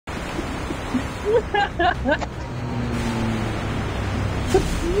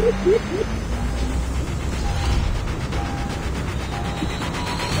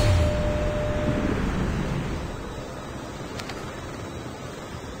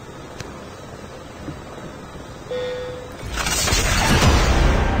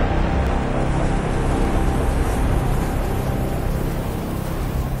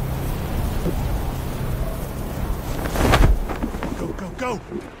Go!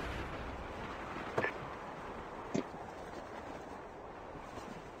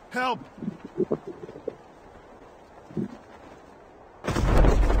 Help!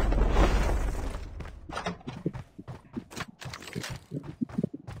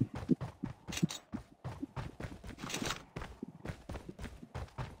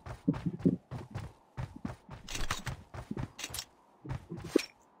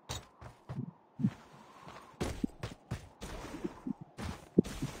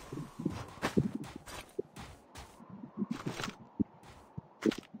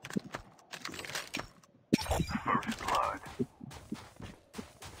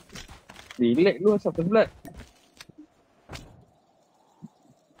 Relax dulu asal first blood.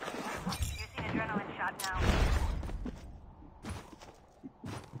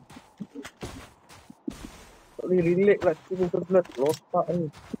 Tak boleh relax lah sikit first blood. Rosak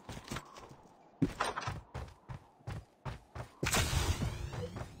ni.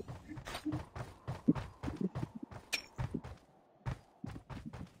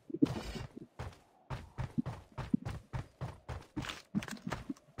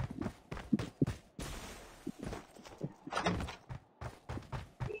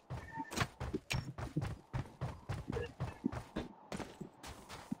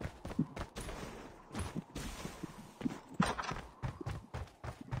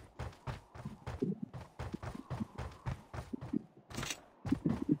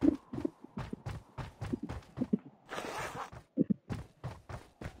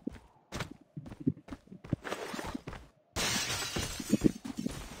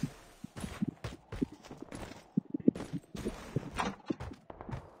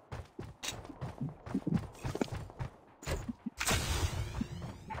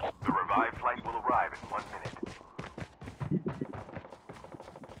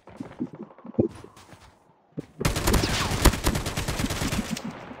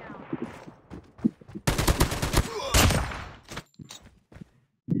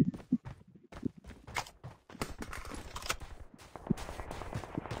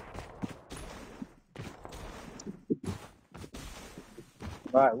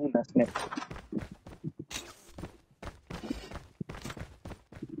 Baru nak snap.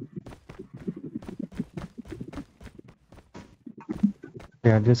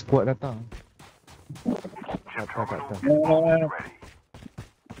 Ya, ada squad datang. Tak.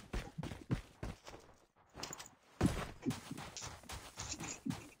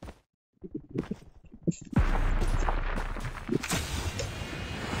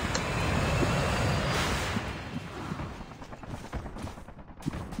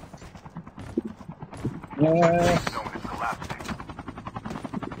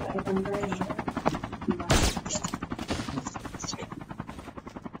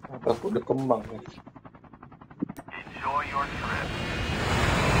 Aku dah kembang ni.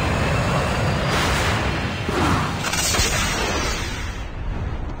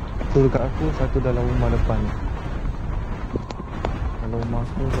 Satu dekat aku, satu dalam rumah depan. Dalam rumah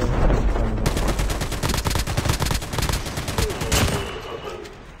aku, dalam depan.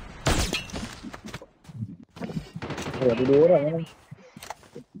 Ada 2 orang kan.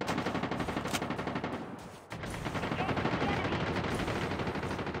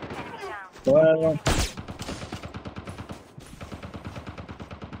 Orang.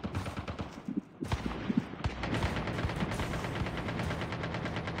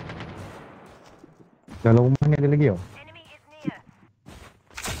 Dalam rumah ni ada lagi tau.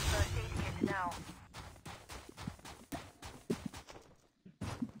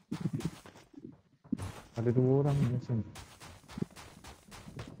 Ada 2 orang di sini.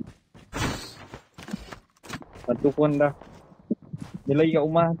 Satu pun dah. Dia lagi kat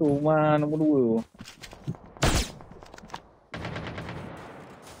rumah tu, rumah nombor 2 tu.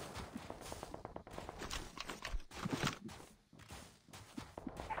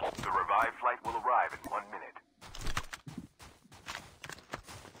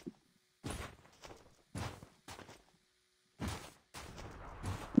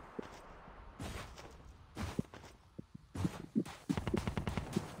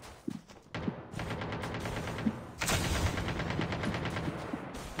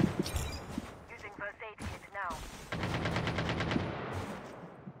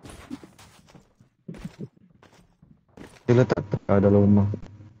 Dia letak dalam rumah.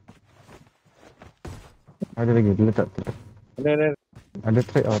 Ada lagi, dia letak trap. Ada. Ada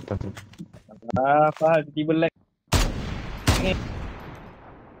trap atas tu. Apa tiba lag ni.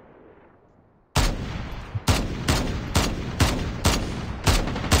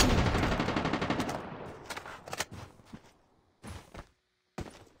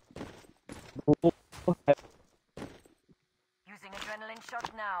 Using adrenaline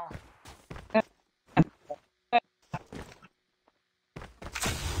shot now.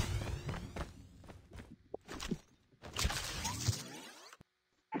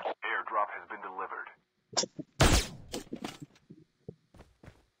 Airdrop has been delivered.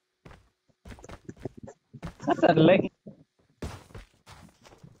 Asal ada lag.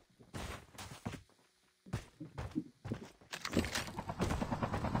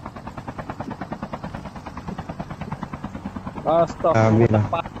 Habis lah.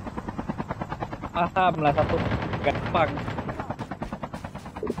 Paham lah satu gampang.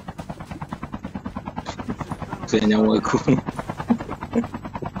 Saya nyawa aku.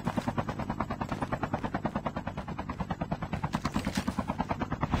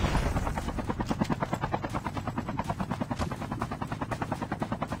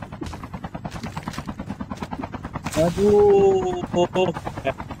 Aduh.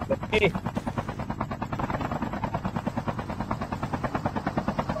 Eh.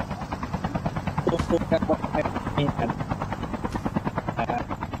 The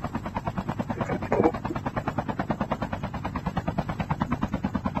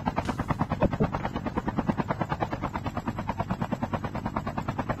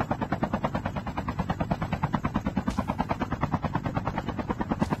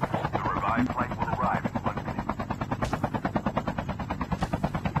revived flight will arrive in 1 minute.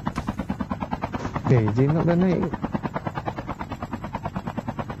 Jenok dah naik.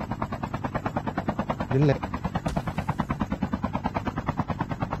 Dia lag.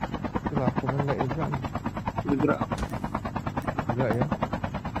 Itulah aku pun lag juga ni. Dia gerak. Gerak ya.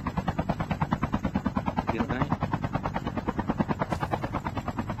 Dia naik.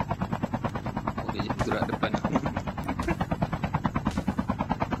 Oh, dia gerak depan.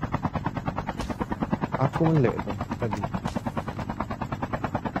 Aku pun lag tu tadi.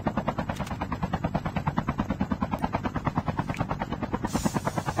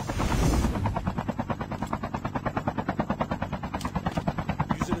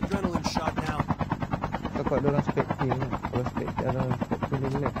 Use an adrenaline shot now. Takut ada orang spek kill. Kalau spek kill ada orang spek kill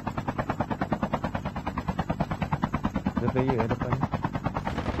dia lag. Ada player kat depan.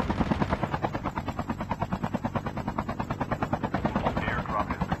 Airdrop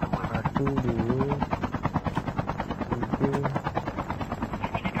has been delivered. 1, 2, 3.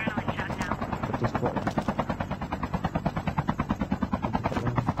 Using adrenaline shot now. Satu squad lah.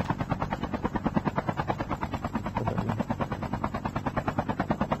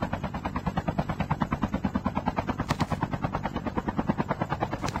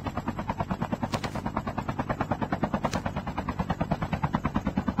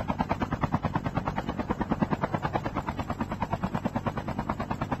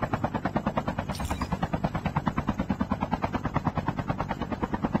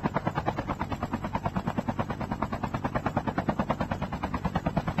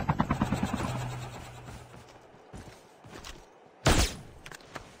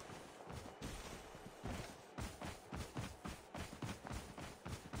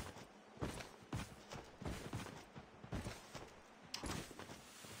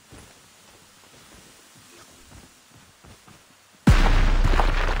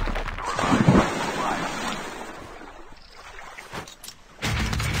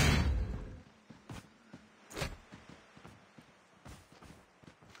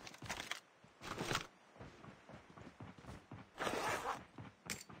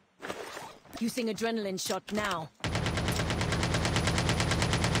 Using adrenaline shot now.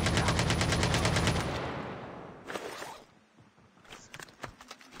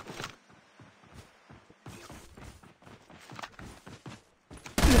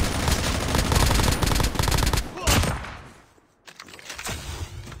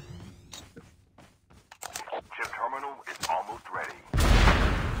 Chip terminal is almost ready.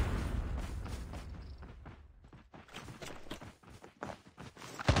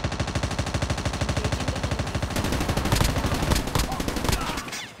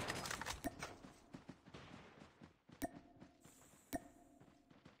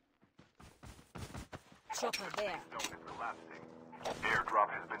 Chopper there. Zone is collapsing. Airdrop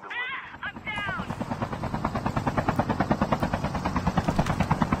has been delivered. I'm down.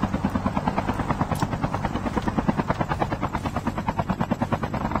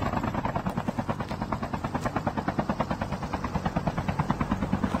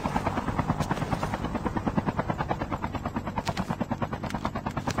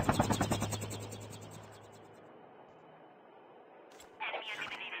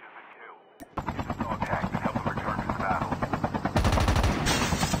 Dog tags and help them return to the battle.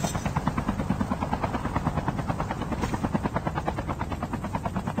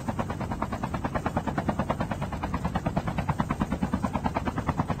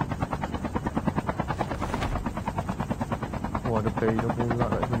 Wah, ada player pula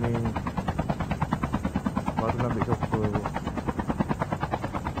kat sini. Baru nak ambil chopper tu.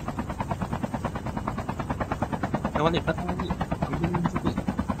 Dah balik, datang lagi. Ambil juga.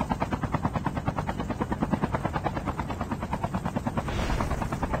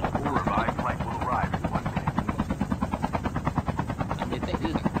 Revived flight will arrive in 1 minute. Ambil tag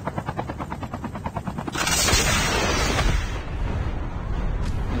dia.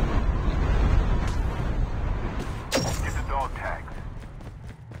 Get the dog tags.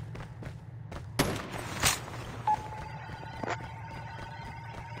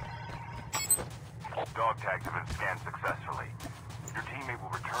 Dog tags have been scanned successfully. Your teammate will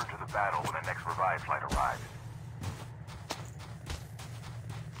return to the battle when the next revived flight arrives.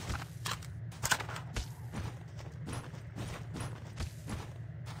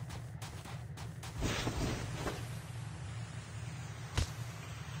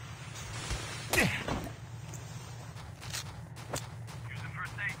 Using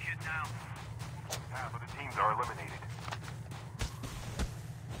first aid kit now. Half of the teams are eliminated.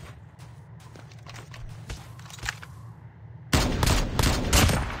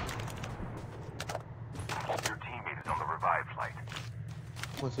 Your teammate is on the revived flight.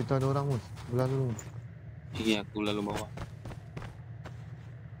 Mus, itu ada orang Mus. Belah dulu. Okey, aku lalu bawah.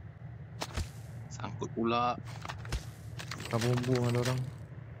 Sangkut pula. Tak bumbung ada orang.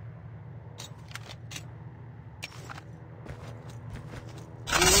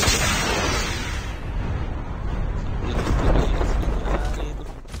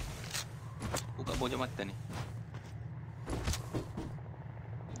 Buka bawah mata ni.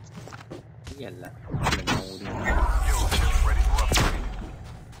 Iyalah. Dia mau dia. Skill ship ready for upgrade.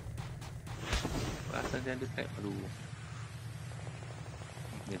 Rasa dia ada tag baru.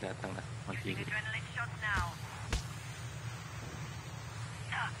 Dia datang dah. Mati. Adrenaline shot now.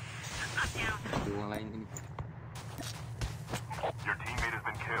 Ada orang lain ni. Your teammate has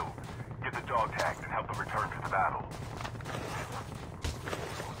been killed. Get the dog tags and help them return to the battle.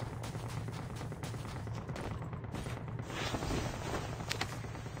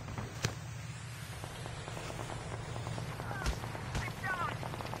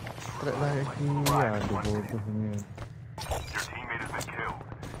 Track lagi ada bodoh ni. Your teammate has been killed.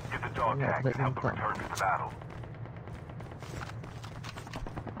 Get the dog Yeah, tags and help them that return to the battle.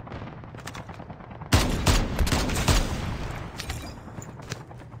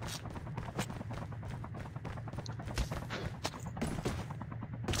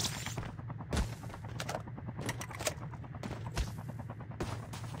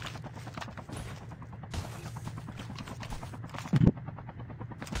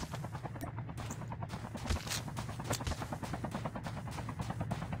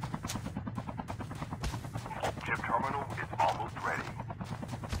 Chip terminal is almost ready.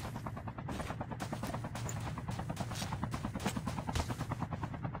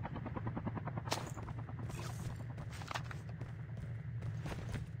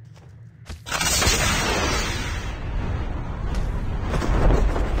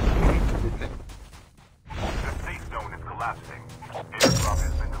 The safe zone is collapsing. Airdrop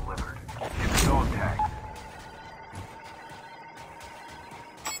has been delivered. Get the dog tags.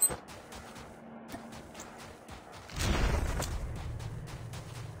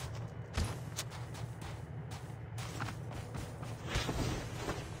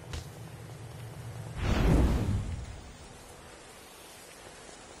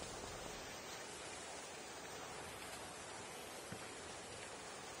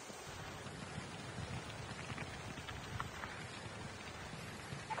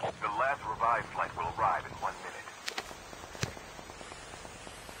 The last revived flight will arrive in 1 minute.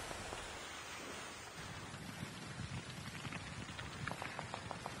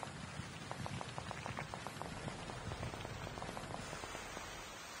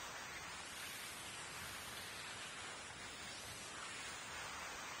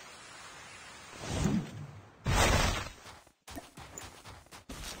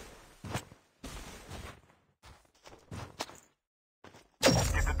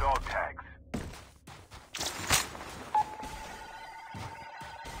 Get the dog tags.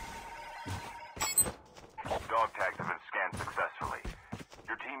 Dog tags have been scanned successfully.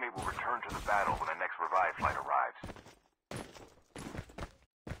 Your teammate will return to the battle when the next revived flight arrives.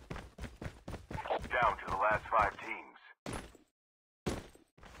 Down to the last 5 teams.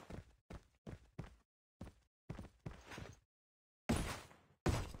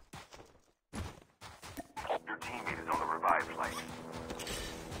 teammate is on the revive flight.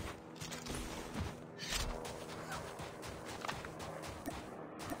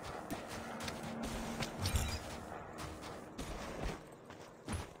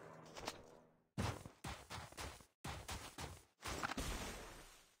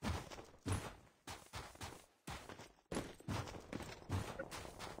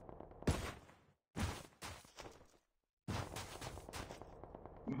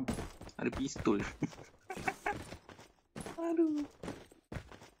 Ada pistol. Aduh.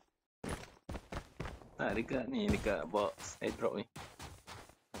 Dekat ni, dekat box airdrop ni.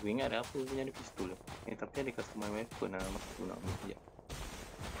 Aku ingat ada apa punya ada pistol. Tapi ada customer weapon lah. Masa tu nak ambil sekejap.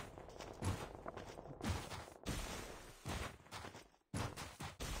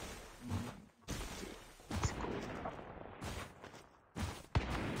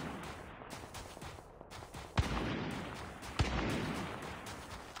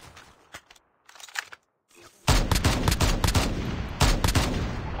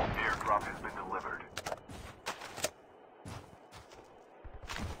 Airdrop has been delivered.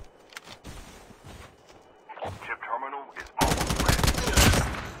 Chip terminal is almost ready.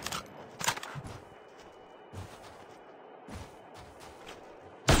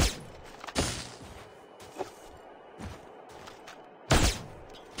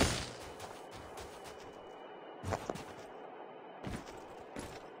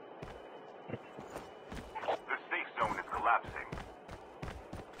 The safe zone is collapsing.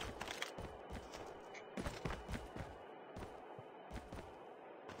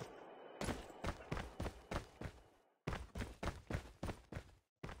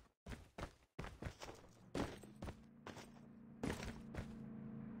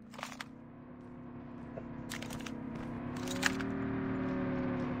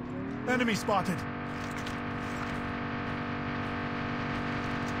 Enemy spotted.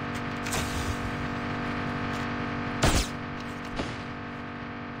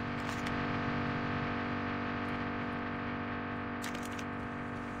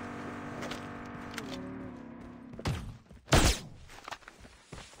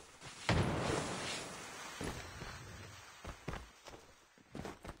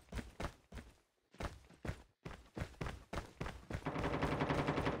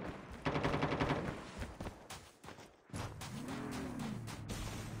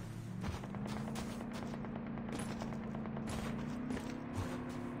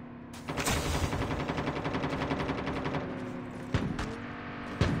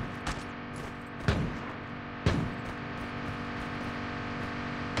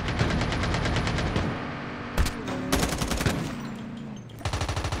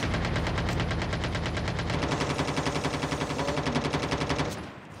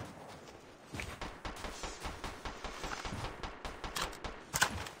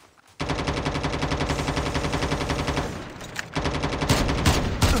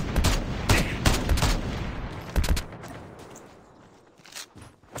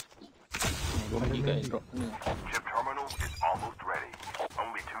 Airdrop ni. Chip terminal is almost ready.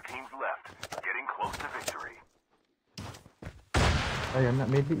 Only 2 teams left. Getting close to victory. Ayah nak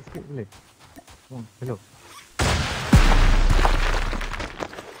medic sikit boleh? Hello.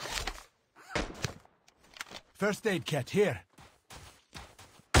 First aid kit here.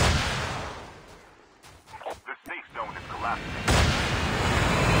 The safe zone is collapsing.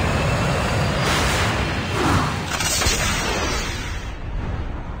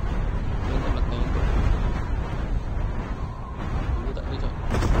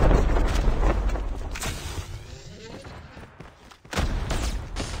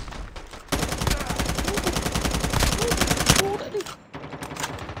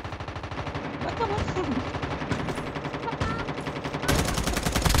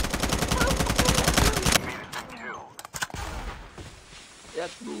 Ya,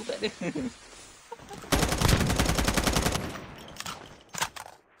 aku tak ada.